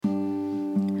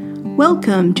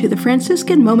Welcome to the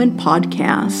Franciscan Moment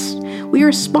podcast. We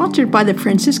are sponsored by the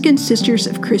Franciscan Sisters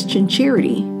of Christian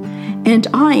Charity, and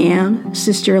I am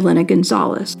Sister Elena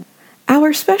Gonzales.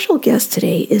 Our special guest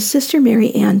today is Sister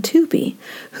Mary Ann Tupy,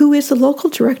 who is the local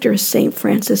director of St.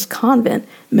 Francis Convent,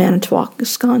 Manitowoc,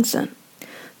 Wisconsin.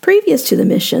 Previous to the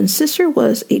mission, Sister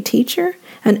was a teacher,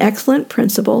 an excellent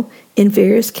principal in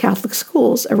various Catholic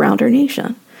schools around our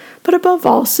nation. But above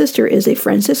all, Sister is a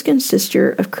Franciscan Sister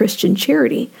of Christian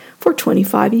Charity for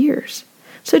 25 years.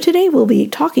 So today we'll be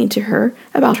talking to her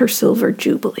about her Silver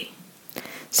Jubilee.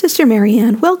 Sister Mary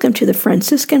Ann, welcome to the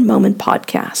Franciscan Moment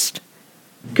podcast.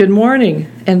 Good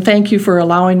morning, and thank you for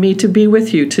allowing me to be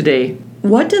with you today.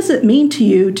 What does it mean to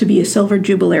you to be a Silver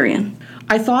Jubilarian?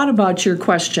 I thought about your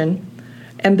question,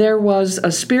 and there was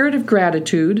a spirit of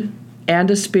gratitude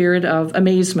and a spirit of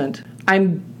amazement.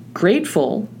 I'm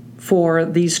grateful for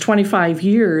these 25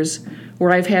 years where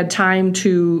I've had time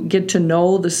to get to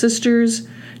know the sisters,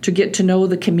 to get to know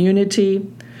the community,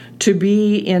 to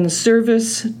be in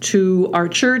service to our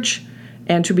church,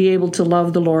 and to be able to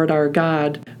love the Lord our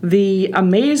God. The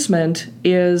amazement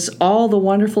is all the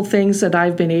wonderful things that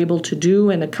I've been able to do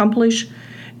and accomplish,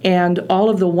 and all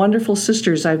of the wonderful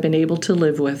sisters I've been able to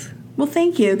live with. Well,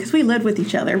 thank you, because we lived with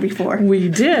each other before. We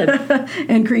did.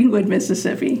 In Greenwood,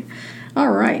 Mississippi.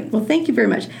 All right. Well, thank you very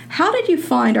much. How did you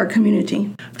find our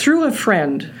community? Through a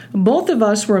friend. Both of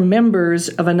us were members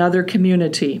of another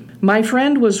community. My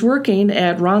friend was working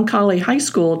at Roncalli High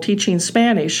School teaching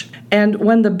Spanish, and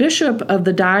when the bishop of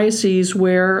the diocese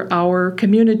where our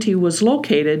community was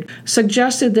located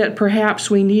suggested that perhaps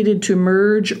we needed to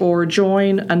merge or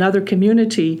join another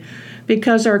community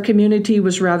because our community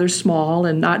was rather small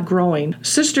and not growing,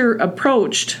 Sister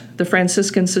approached the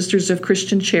Franciscan Sisters of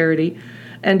Christian Charity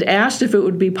and asked if it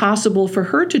would be possible for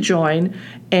her to join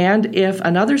and if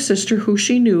another sister who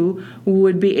she knew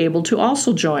would be able to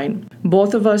also join.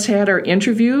 Both of us had our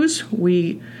interviews.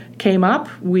 We came up,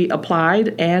 we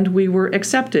applied, and we were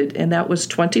accepted, and that was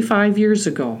 25 years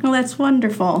ago. Well, that's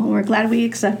wonderful. We're glad we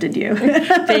accepted you.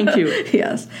 Thank you.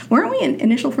 Yes. Weren't we in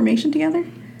initial formation together?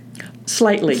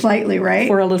 Slightly. Slightly, right?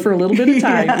 For a little bit of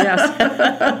time,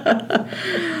 yes.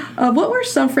 What were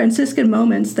some Franciscan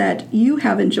moments that you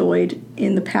have enjoyed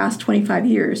in the past 25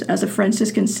 years as a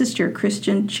Franciscan Sister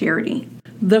Christian Charity?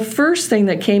 The first thing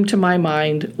that came to my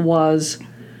mind was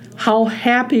how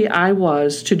happy I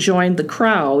was to join the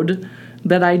crowd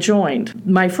that I joined.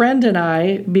 My friend and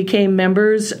I became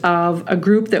members of a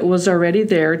group that was already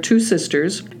there, two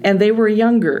sisters, and they were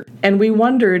younger. And we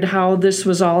wondered how this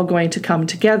was all going to come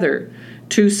together.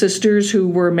 Two sisters who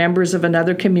were members of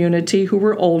another community who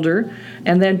were older,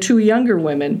 and then two younger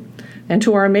women. And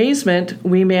to our amazement,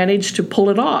 we managed to pull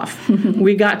it off.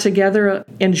 We got together,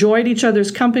 enjoyed each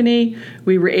other's company,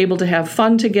 we were able to have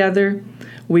fun together,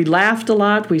 we laughed a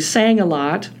lot, we sang a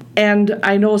lot. And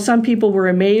I know some people were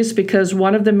amazed because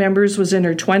one of the members was in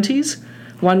her 20s,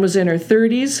 one was in her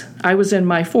 30s, I was in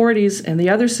my 40s, and the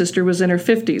other sister was in her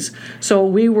 50s. So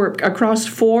we were across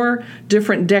 4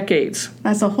 different decades.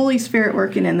 That's the Holy Spirit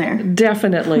working in there.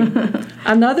 Definitely.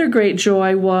 Another great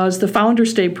joy was the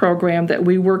Founders Day program that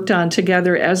we worked on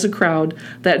together as a crowd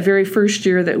that very first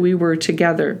year that we were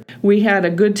together. We had a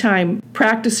good time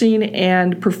practicing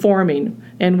and performing,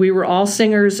 and we were all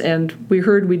singers, and we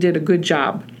heard we did a good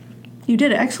job. You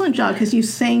did an excellent job because you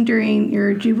sang during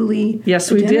your Jubilee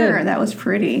Yes, we dinner. did. That was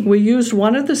pretty. We used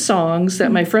one of the songs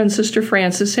that my friend Sister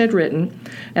Francis had written,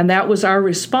 and that was our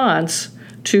response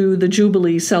to the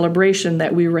Jubilee celebration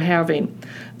that we were having.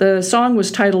 The song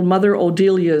was titled Mother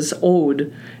Odelia's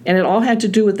Ode, and it all had to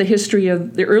do with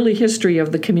the early history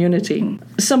of the community.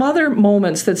 Some other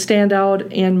moments that stand out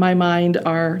in my mind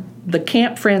are the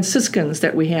Camp Franciscans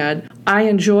that we had. I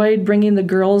enjoyed bringing the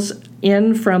girls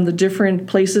in from the different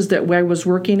places that I was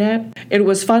working at. It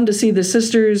was fun to see the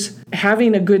sisters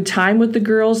having a good time with the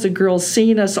girls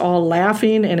seeing us all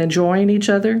laughing and enjoying each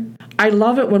other. I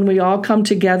love it when we all come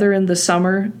together in the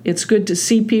summer. It's good to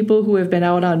see people who have been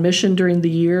out on mission during the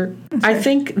year. I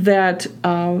think that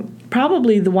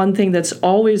probably the one thing that's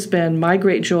always been my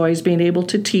great joy is being able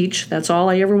to teach. That's all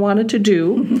I ever wanted to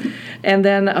do. And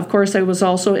then, of course, I was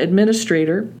also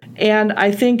administrator. And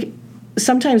I think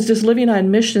sometimes just living on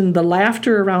mission, the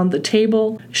laughter around the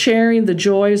table, sharing the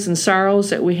joys and sorrows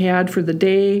that we had for the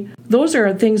day, those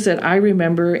are things that I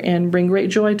remember and bring great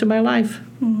joy to my life.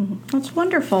 That's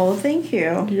wonderful. Thank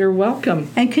you. You're welcome.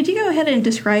 And could you go ahead and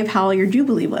describe how your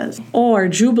Jubilee was? Oh, our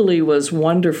Jubilee was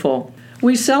wonderful.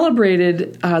 We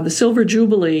celebrated the Silver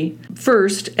Jubilee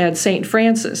first at St.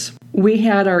 Francis. We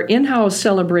had our in-house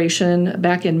celebration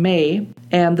back in May,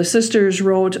 and the sisters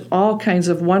wrote all kinds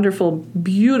of wonderful,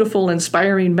 beautiful,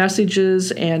 inspiring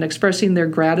messages and expressing their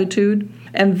gratitude.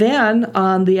 And then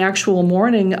on the actual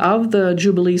morning of the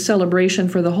Jubilee celebration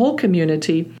for the whole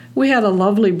community, we had a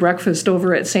lovely breakfast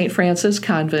over at St. Francis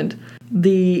Convent.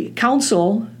 The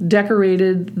council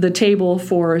decorated the table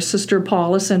for Sister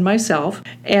Paulus and myself,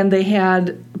 and they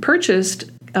had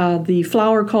purchased the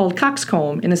flower called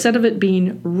coxcomb, and instead of it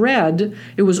being red,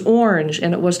 it was orange,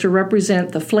 and it was to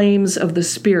represent the flames of the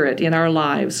Spirit in our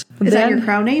lives. Is that your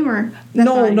crowd name, or?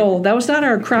 No, that was not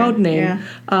our crowd name.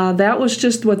 Yeah. That was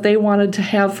just what they wanted to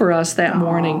have for us that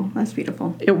morning. That's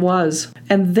beautiful. It was.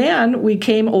 And then we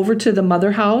came over to the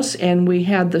Mother House, and we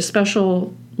had the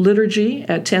special liturgy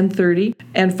at 10:30,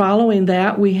 and following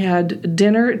that we had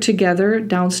dinner together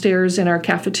downstairs in our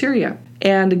cafeteria.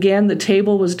 And again, the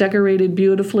table was decorated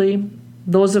beautifully.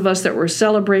 Those of us that were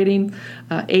celebrating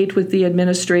ate with the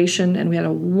administration, and we had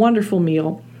a wonderful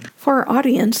meal. For our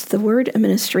audience, the word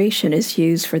administration is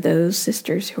used for those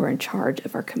sisters who are in charge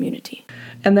of our community.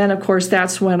 And then, of course,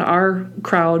 that's when our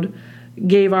crowd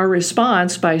gave our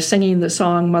response by singing the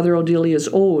song Mother Odelia's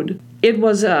Ode. It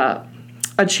was a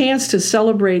chance to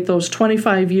celebrate those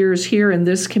 25 years here in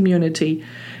this community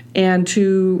and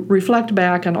to reflect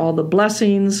back on all the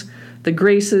blessings, the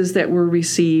graces that were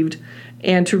received,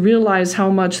 and to realize how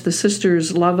much the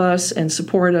sisters love us and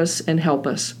support us and help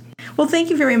us. Well, thank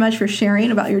you very much for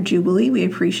sharing about your Jubilee. We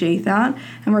appreciate that,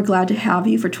 and we're glad to have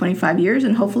you for 25 years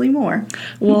and hopefully more.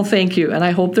 Well, thank you, and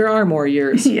I hope there are more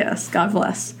years. Yes, God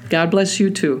bless. God bless you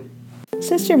too.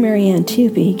 Sister Mary Ann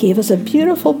Tupy gave us a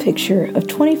beautiful picture of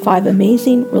 25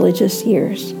 amazing religious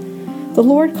years. The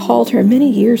Lord called her many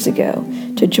years ago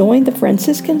to join the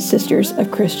Franciscan Sisters of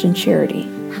Christian Charity.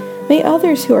 May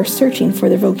others who are searching for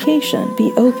their vocation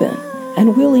be open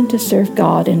and willing to serve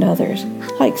God and others,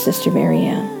 like Sister Mary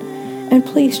Ann. And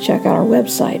please check out our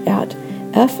website at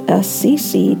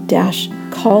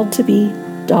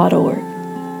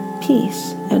fscc-calledtobe.org.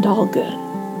 Peace and all good.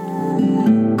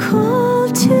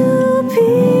 Called to